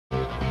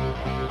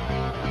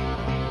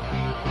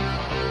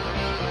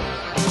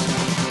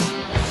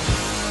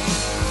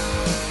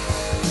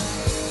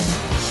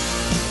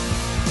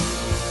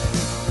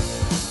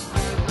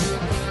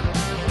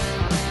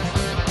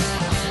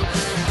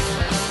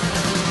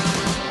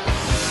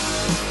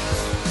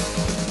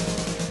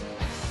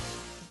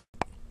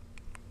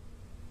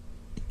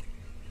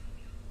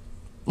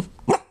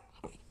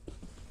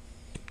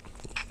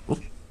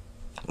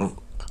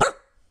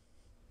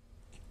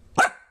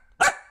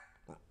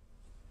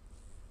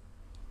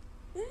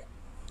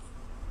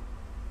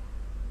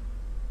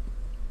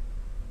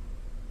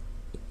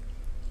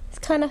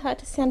kind of hard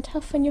to sound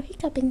tough when you're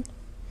hiccuping.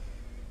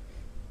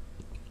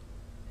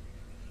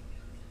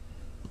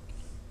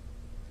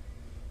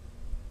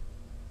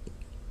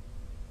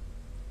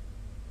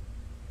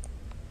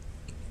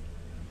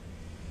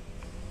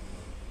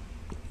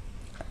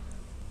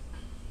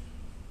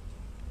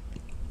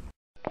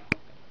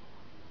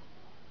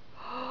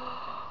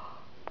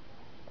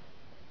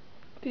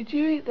 Did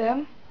you eat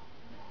them?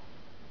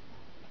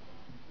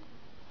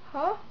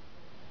 Huh?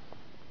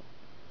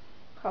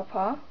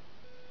 Papa?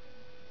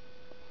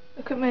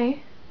 Look at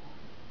me.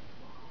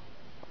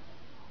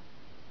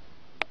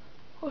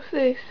 What's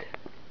this?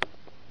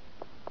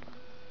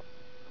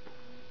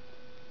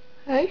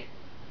 Hey?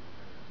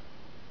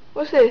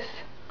 What's this?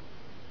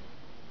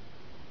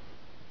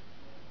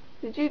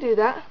 Did you do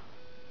that?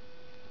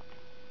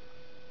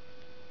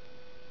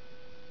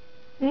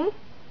 Hmm?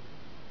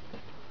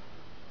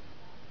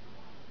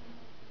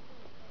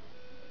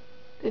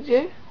 Did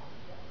you?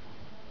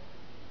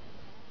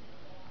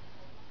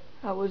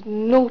 That was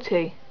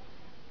naughty.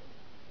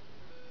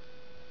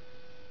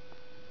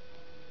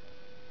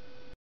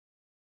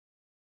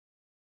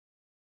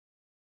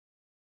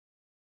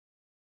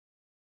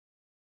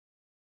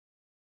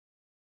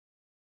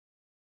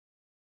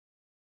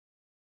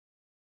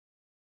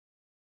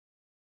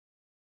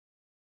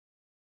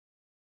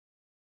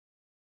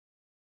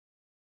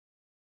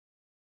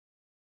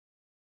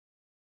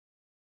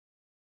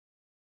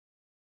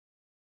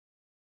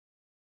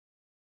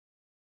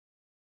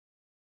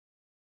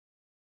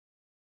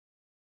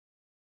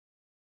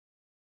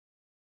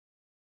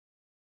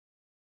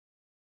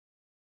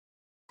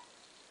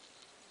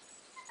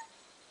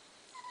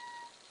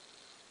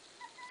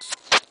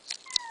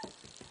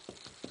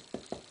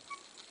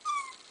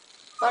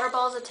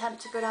 Butterball's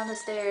attempt to go down the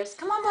stairs.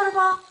 Come on,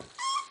 Butterball.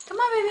 Come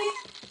on, baby.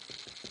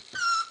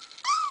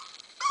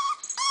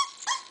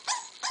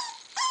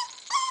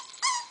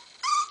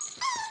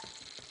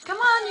 Come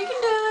on, you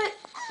can do it.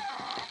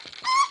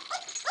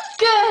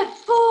 Good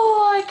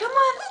boy. Come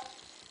on.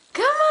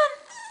 Come on.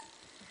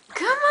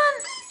 Come on.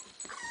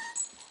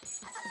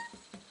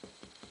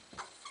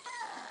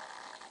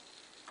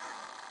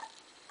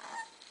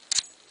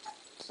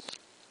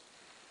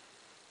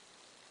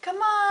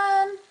 Come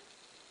on.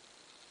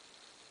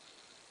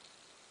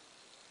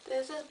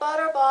 This is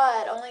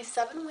Butterball at only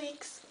 7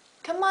 weeks.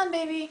 Come on,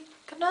 baby.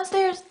 Come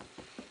downstairs.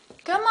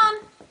 Come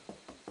on.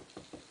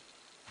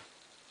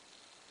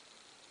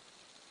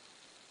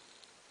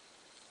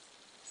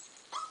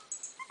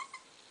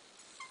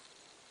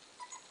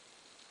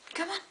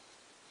 Come on.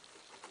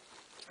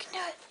 You can do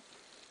it.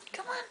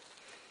 Come on.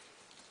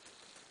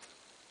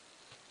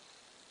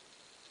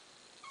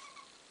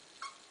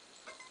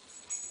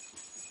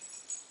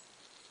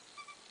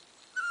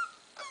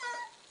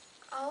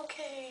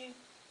 Okay.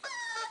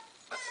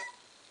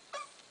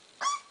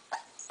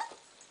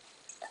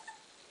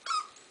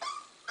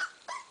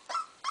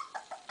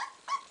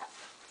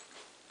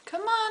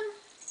 Come on.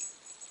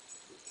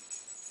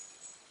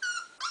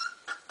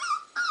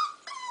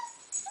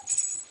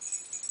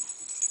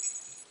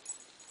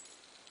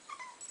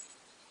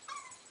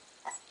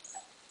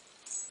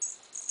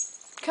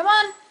 Come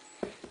on.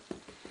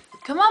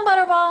 Come on,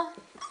 Butterball.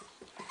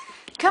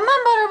 Come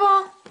on,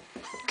 Butterball.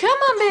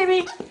 Come on,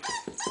 baby.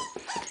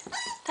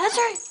 That's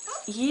right.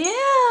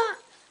 Yeah.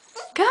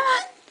 Come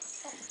on.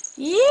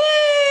 Yay!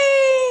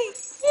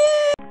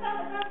 Yay!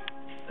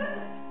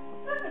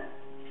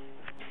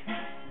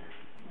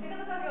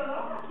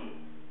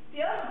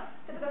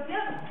 Vamos tocar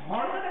piano.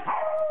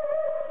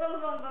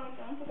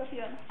 Vamos tocar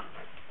piano.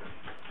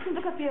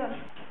 Toca piano.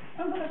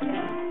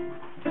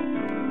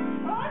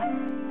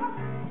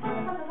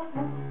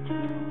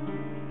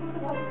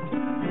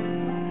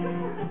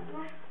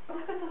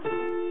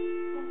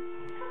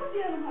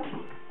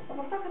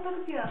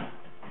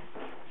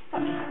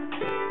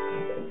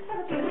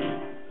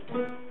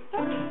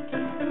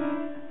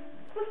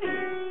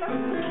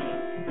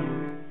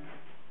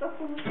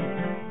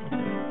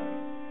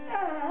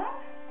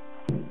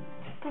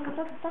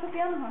 Toca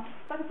piano, Rafa.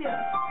 Toca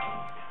piano.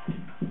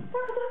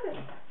 Toca.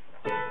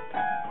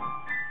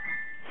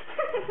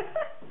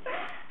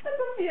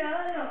 Toca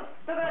piano.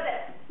 Agora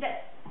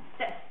desce.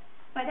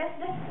 Vai,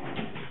 desce.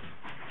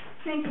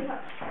 Vem aqui,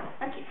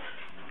 Rafa. Aqui.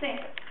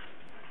 Senta.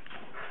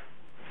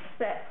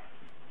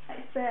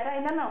 Espera,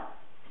 ainda não.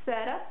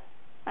 Espera,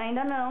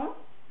 ainda não.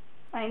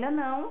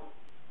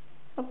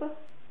 Opa.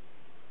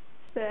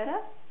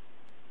 Espera,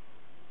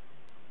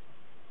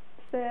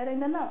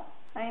 ainda não.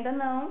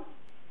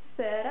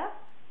 Espera,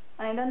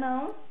 ainda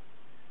não.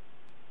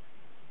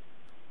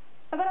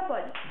 Agora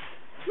pode.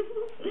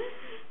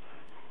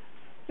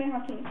 Vem,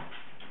 Rafinha.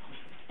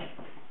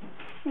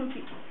 Vem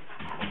aqui.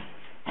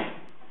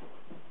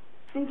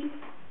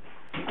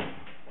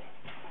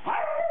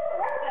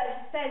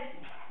 Pede.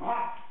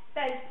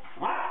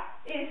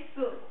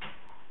 Isso.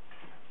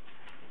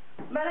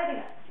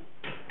 Bailarina.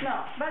 Não,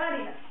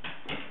 bailarina.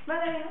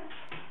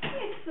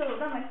 Isso,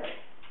 dá mais certo.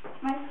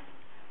 Mais.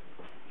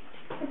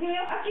 Aqui.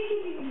 Aqui.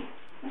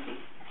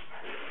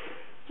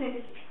 Senta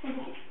aqui.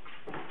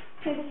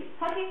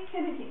 Aqui,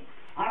 senta aqui.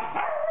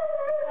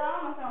 Não.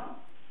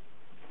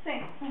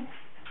 Sing.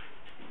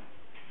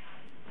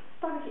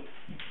 Dog again.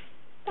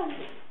 Dog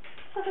again.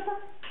 Dog again.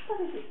 Dog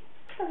again.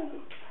 Dog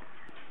again.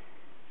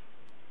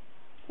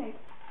 Sing.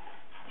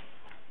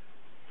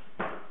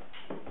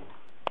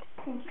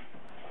 Sing.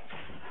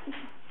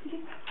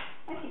 Sing.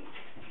 Aqui.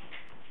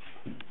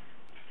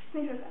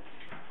 Vem pra cá.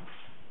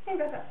 Vem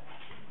pra cá.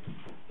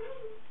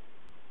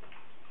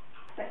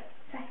 Sai.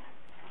 Sai.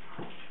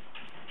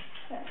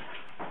 Sai.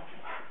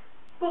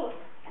 Pula.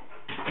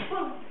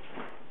 Pula.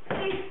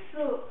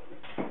 Isso.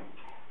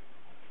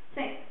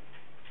 Senta.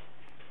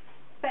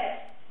 Pé.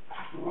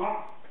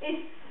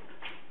 Isso.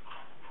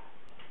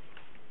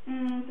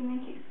 Também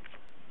aqui.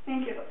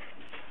 Vem aqui agora.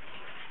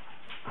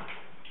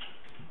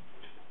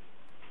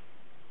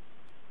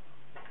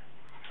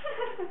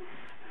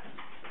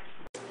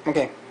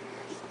 Okay.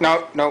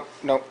 No, no,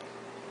 no.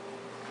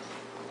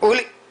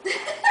 Uli.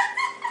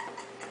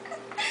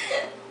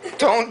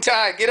 Don't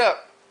die. Get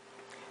up.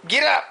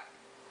 Get up.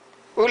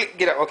 Uli,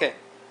 get up. Okay.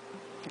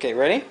 Okay,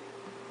 ready?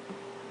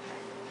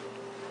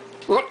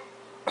 Uli.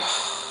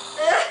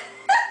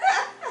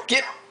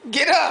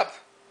 Get up.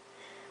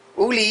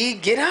 Uli,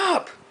 get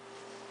up.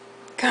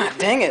 God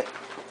dang it.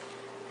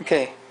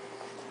 Okay.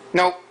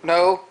 No,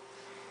 no.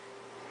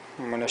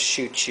 I'm gonna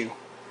shoot you.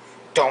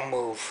 Don't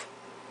move.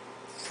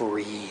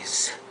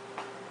 Freeze.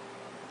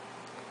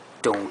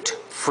 Don't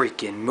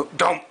freaking move.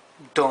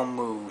 Don't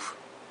move.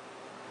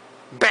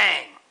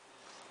 Bang.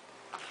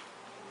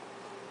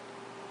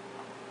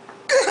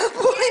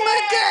 Bully my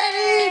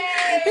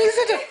daddy. He's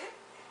such a...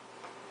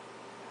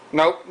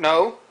 No,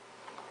 no.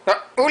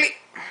 Uli.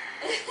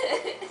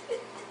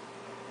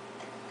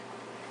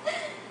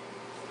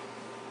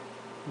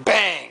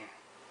 Bang.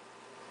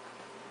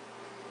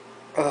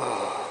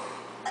 Oh.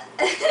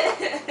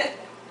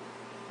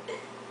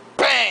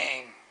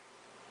 Bang.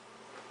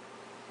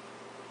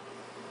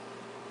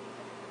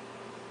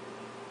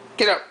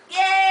 Get up.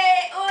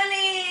 Yay,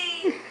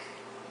 Uli!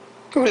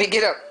 Uli,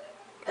 get up.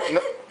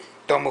 No.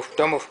 Don't move.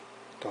 Don't move.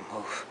 Don't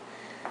move.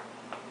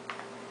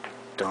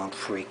 Don't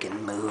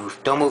freaking move.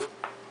 Don't move.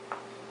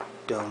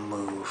 Don't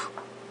move.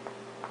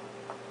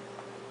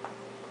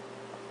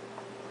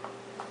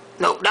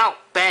 No, no.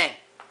 Bang.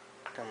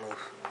 Don't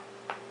move.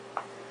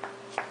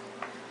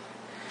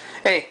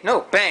 Hey,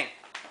 no. Bang.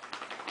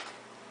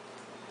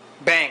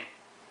 Bang.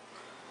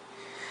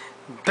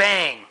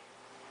 Bang.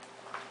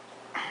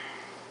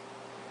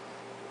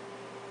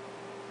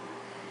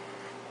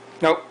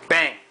 No,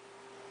 bang.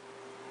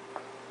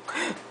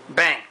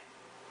 Bang.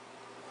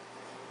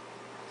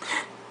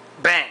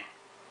 Bang.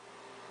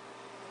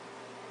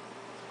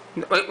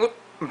 Wait,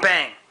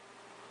 bang.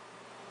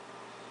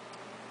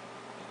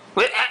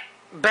 Wait,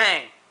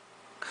 bang.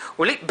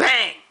 Will it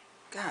bang?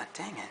 God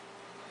dang it.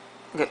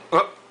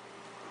 Okay,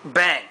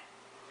 bang.